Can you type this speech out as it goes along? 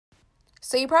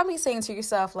So you're probably saying to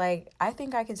yourself, like, I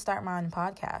think I can start my own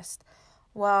podcast.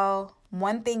 Well,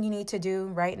 one thing you need to do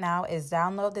right now is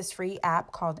download this free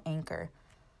app called Anchor.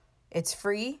 It's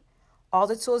free. All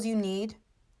the tools you need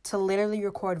to literally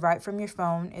record right from your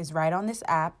phone is right on this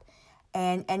app.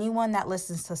 And anyone that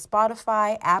listens to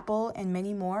Spotify, Apple, and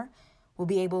many more will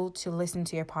be able to listen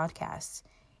to your podcasts.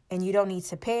 And you don't need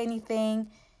to pay anything.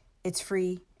 It's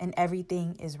free and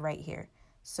everything is right here.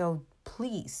 So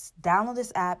please download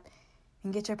this app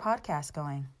and get your podcast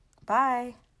going.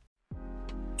 Bye.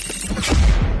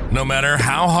 No matter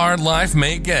how hard life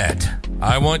may get,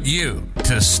 I want you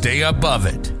to stay above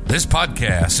it. This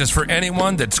podcast is for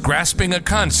anyone that's grasping a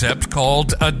concept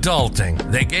called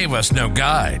adulting. They gave us no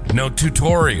guide, no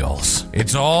tutorials.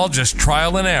 It's all just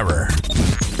trial and error.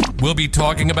 We'll be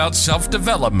talking about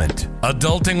self-development,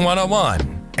 adulting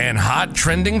 101, and hot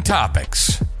trending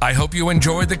topics. I hope you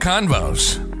enjoyed the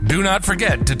convos. Do not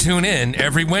forget to tune in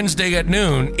every Wednesday at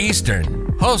noon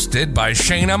Eastern, hosted by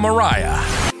Shayna Mariah.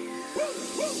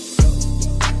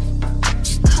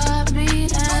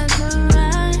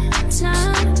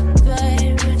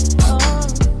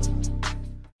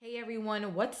 Hey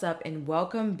everyone, what's up and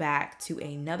welcome back to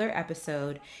another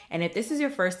episode. And if this is your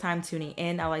first time tuning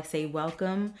in, I like to say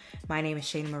welcome. My name is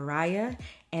Shayna Mariah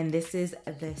and this is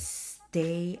the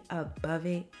Stay Above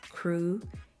It crew.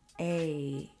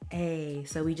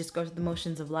 So we just go through the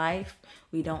motions of life.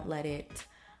 We don't let it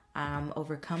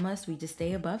overcome us. We just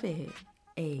stay above it.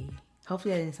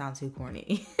 Hopefully that didn't sound too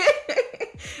corny.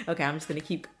 Okay, I'm just gonna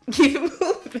keep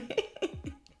moving.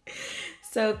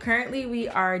 So currently we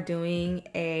are doing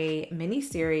a mini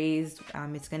series.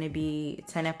 It's gonna be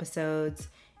 10 episodes.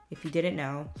 If you didn't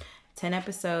know, 10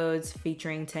 episodes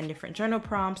featuring 10 different journal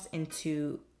prompts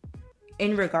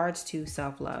in regards to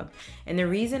self-love. And the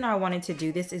reason I wanted to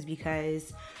do this is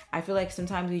because I feel like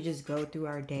sometimes we just go through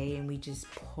our day and we just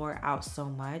pour out so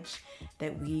much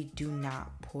that we do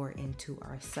not pour into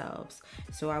ourselves.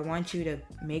 So I want you to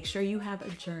make sure you have a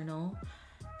journal,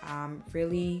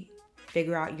 really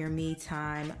figure out your me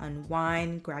time,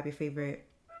 unwind, grab your favorite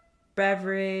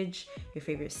beverage, your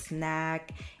favorite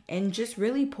snack, and just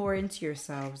really pour into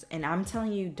yourselves. And I'm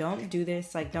telling you, don't do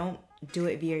this, don't do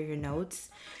it via your notes,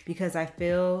 because I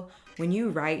feel when you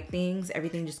write things,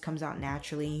 everything just comes out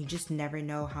naturally. You just never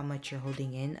know how much you're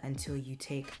holding in until you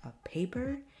take a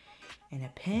paper and a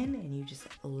pen and you just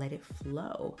let it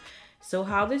flow. So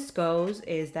how this goes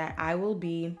is that I will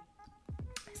be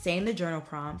saying the journal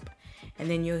prompt, and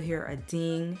then you'll hear a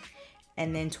ding,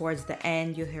 and then towards the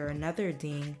end you'll hear another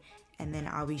ding, and then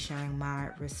I'll be sharing my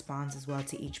response as well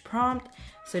to each prompt.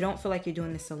 So don't feel like you're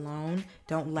doing this alone.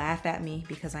 Don't laugh at me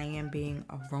because I am being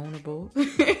vulnerable.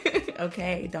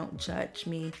 Okay, don't judge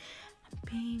me.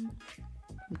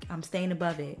 I'm staying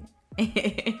above it.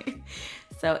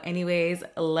 So anyways,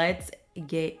 let's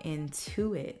get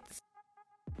into it.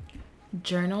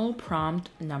 Journal prompt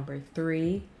number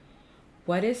 3.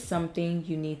 What is something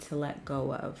you need to let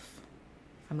go of?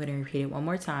 I'm going to repeat it one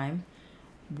more time.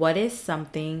 What is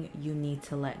something you need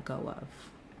to let go of?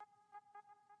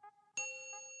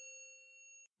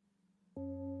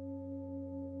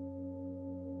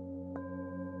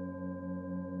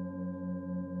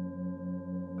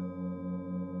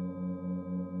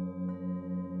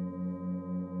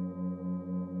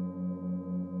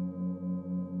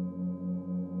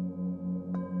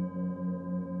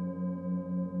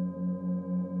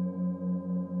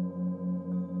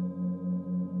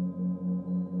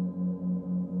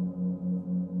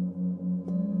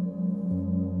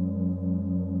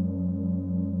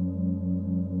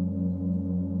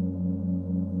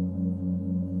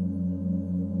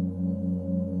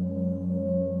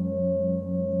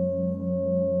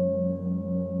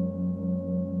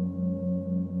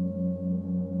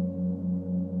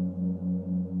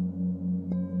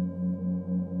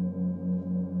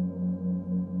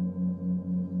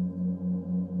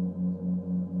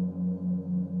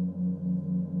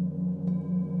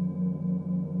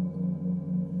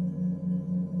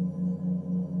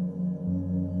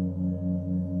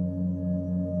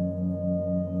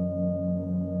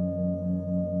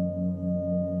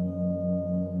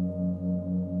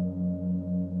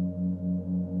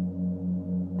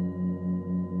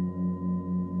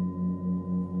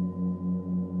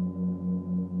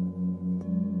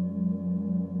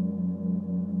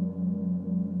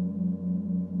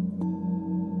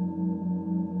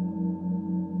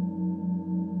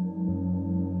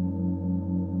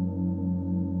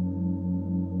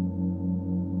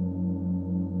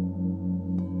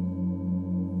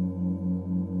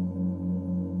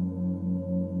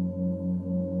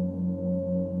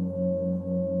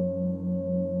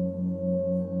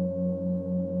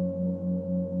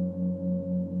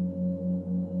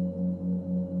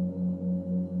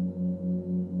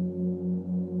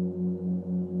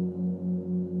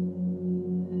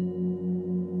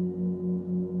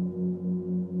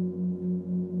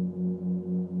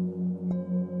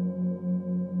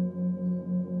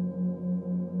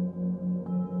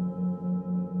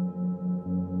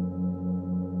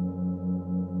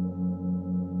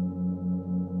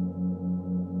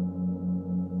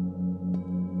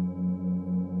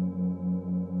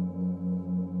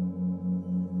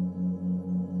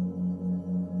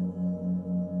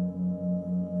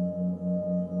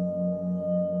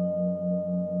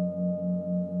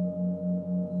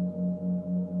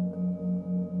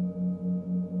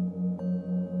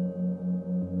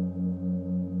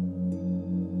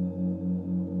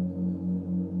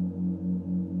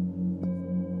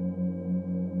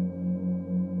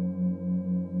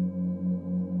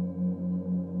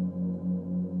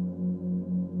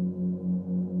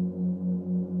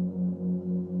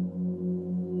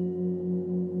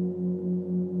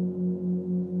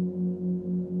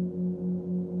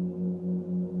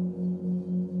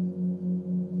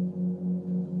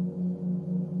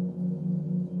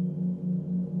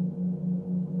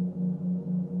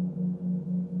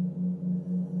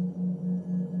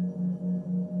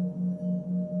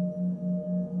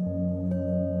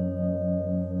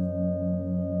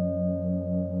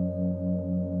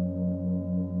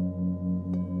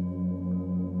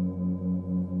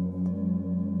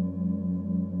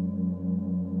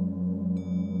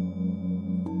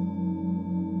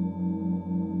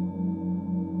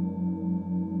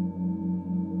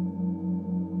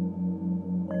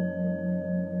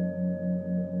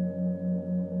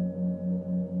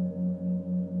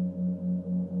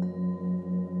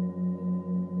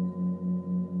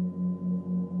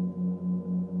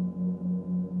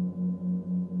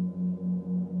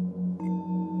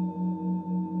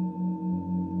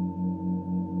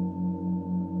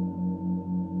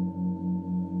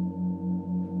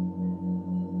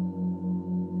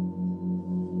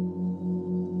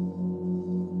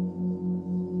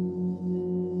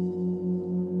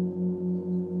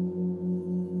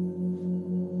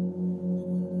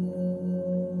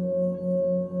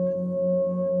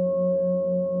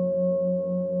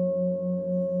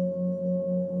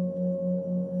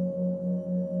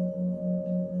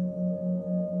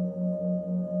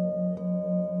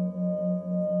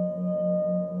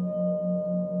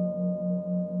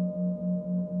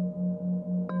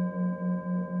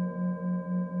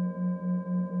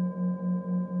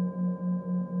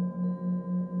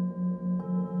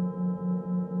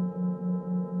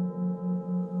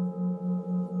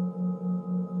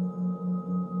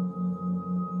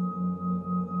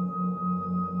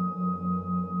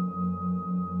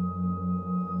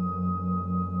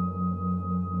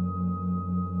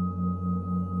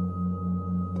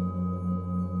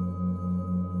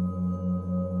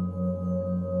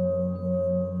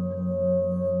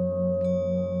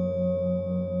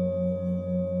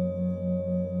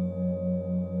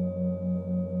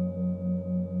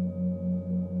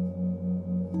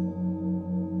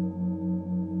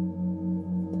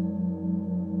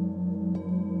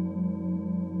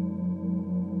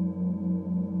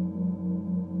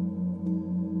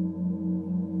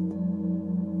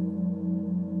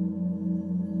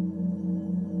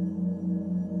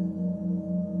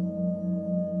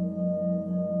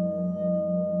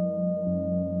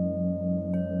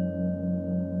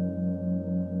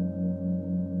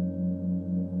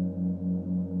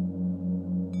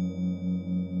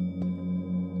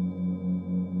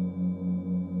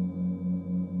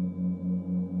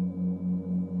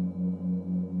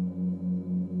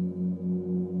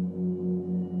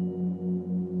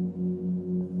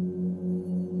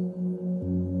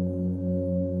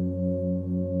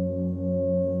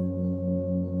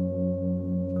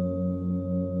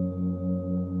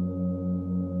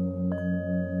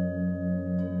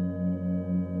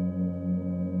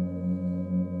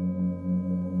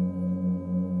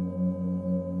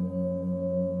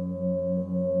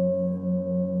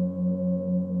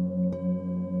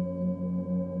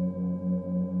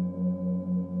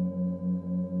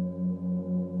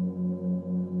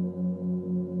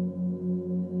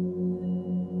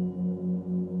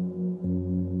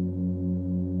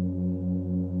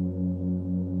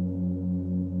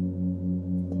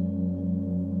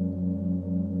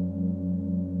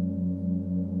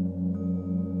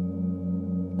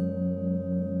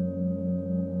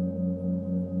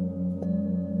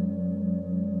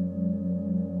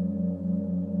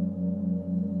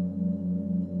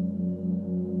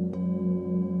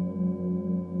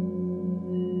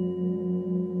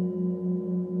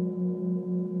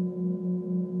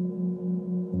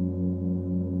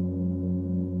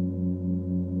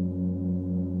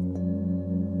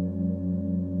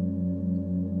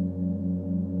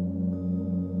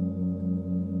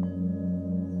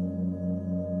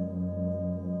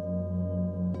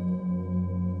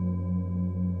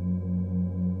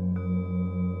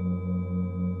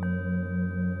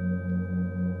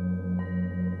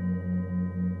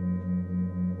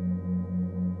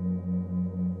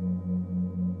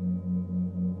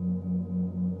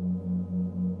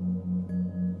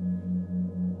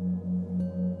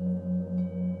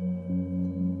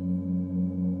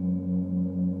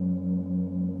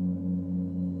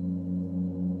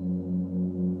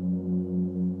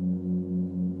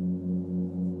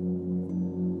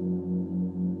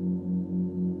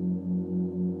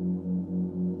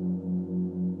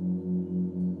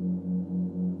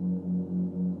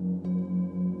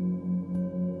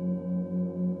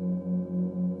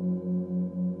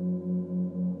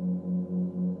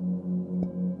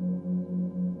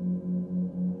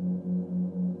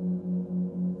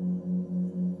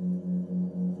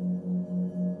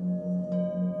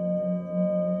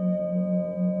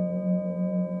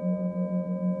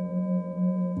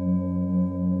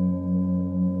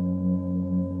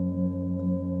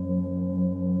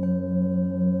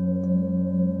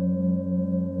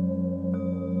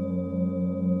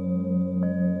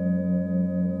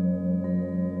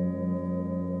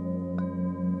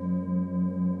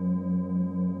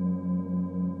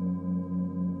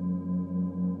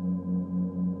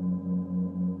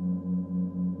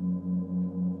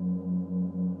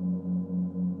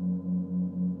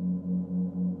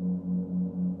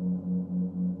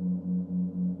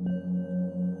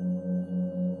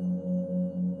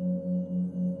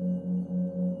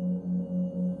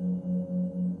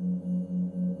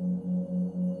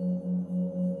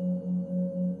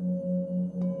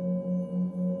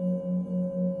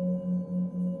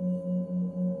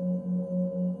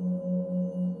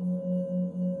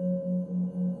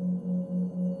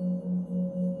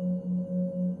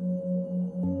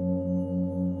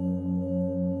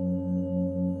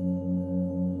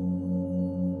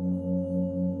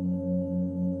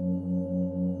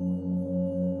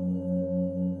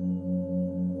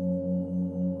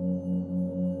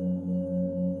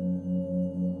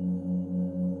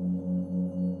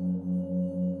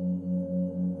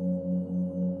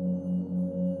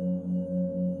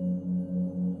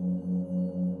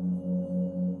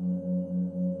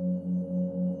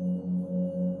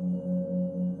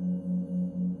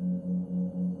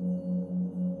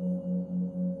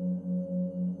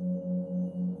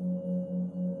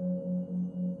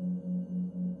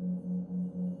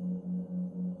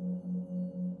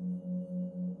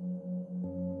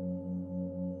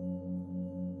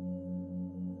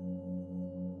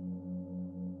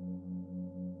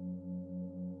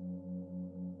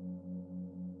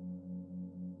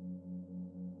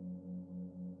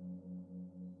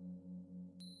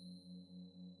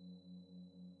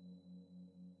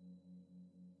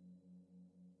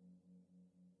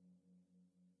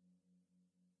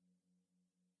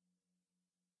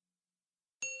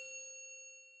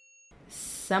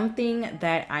 something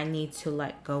that I need to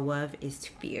let go of is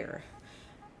fear.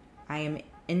 I am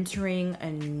entering a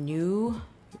new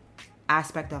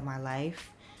aspect of my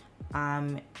life.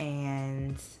 And,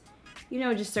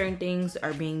 just certain things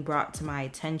are being brought to my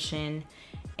attention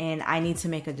and I need to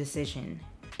make a decision.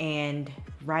 And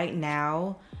right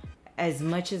now, as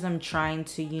much as I'm trying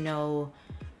to,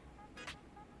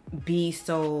 be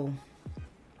so,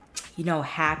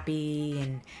 happy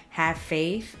and have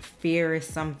faith, fear is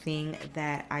something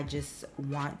that I just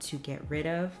want to get rid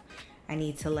of. I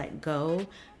need to let go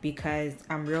because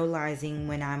I'm realizing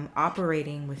when I'm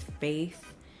operating with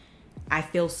faith, I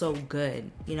feel so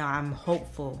good. I'm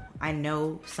hopeful. I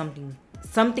know something's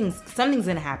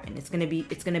gonna happen. It's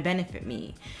gonna benefit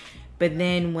me. But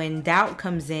then when doubt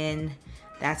comes in,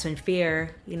 that's when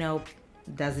fear,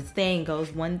 does its thing,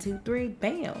 goes 1, 2, 3,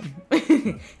 bam.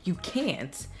 You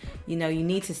can't. You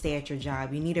need to stay at your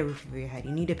job. You need a roof over your head.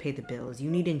 You need to pay the bills. You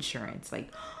need insurance.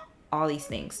 Like all these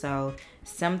things. So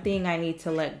something I need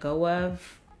to let go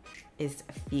of is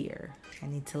fear. I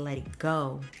need to let it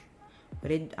go.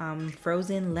 But it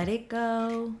Frozen, let it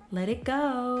go. Let it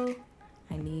go.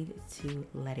 I need to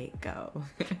let it go.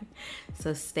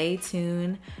 So stay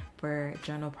tuned for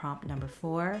journal prompt number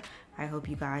 4. I hope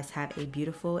you guys have a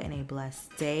beautiful and a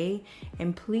blessed day.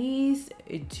 And please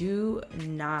do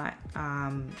not,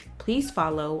 please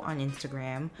follow on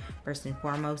Instagram. First and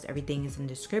foremost, everything is in the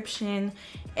description.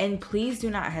 And please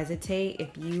do not hesitate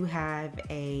if you have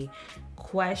a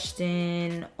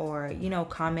question or,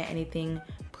 comment anything.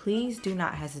 Please do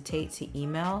not hesitate to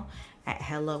email at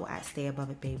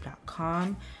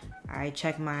hello@stayaboveitbabe.com. I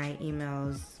check my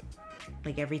emails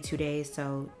like every 2 days,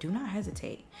 so do not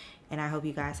hesitate. And I hope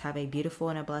you guys have a beautiful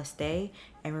and a blessed day.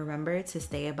 And remember to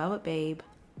stay above it, babe.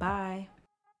 Bye.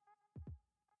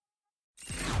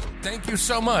 Thank you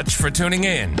so much for tuning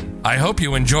in. I hope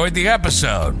you enjoyed the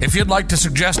episode. If you'd like to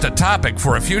suggest a topic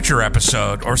for a future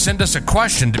episode or send us a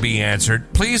question to be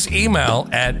answered, please email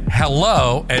at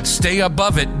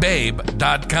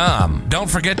hello@stayaboveitbabe.com. Don't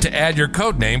forget to add your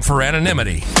code name for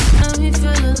anonymity. Let me feel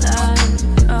alive,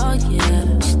 oh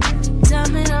yeah. Tell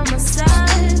me on my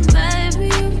side,